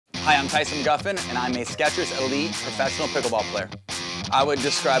Hi, I'm Tyson McGuffin, and I'm a Skechers Elite professional pickleball player. I would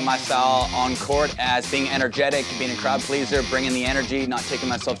describe my style on court as being energetic, being a crowd pleaser, bringing the energy, not taking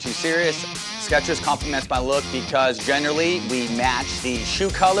myself too serious. Skechers complements my look because generally we match the shoe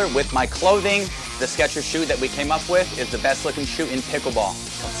color with my clothing. The Skechers shoe that we came up with is the best looking shoe in pickleball.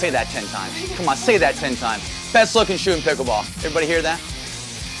 Say that 10 times. Come on, say that 10 times. Best looking shoe in pickleball. Everybody hear that?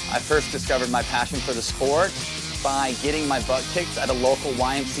 I first discovered my passion for the sport by getting my butt kicked at a local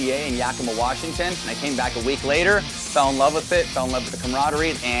YMCA in Yakima, Washington. And I came back a week later, fell in love with it, fell in love with the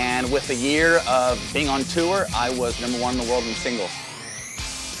camaraderie, and with a year of being on tour, I was #1 in the world in singles.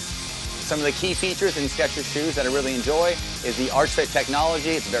 Some of the key features in Skechers shoes that I really enjoy is the Arch Fit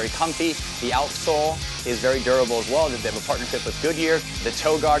technology. It's very comfy. The outsole is very durable as well. They have a partnership with Goodyear. The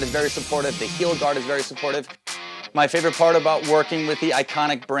toe guard is very supportive. The heel guard is very supportive. My favorite part about working with the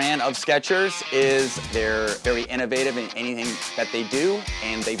iconic brand of Skechers is they're very innovative in anything that they do,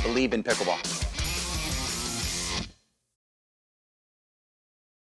 and they believe in pickleball.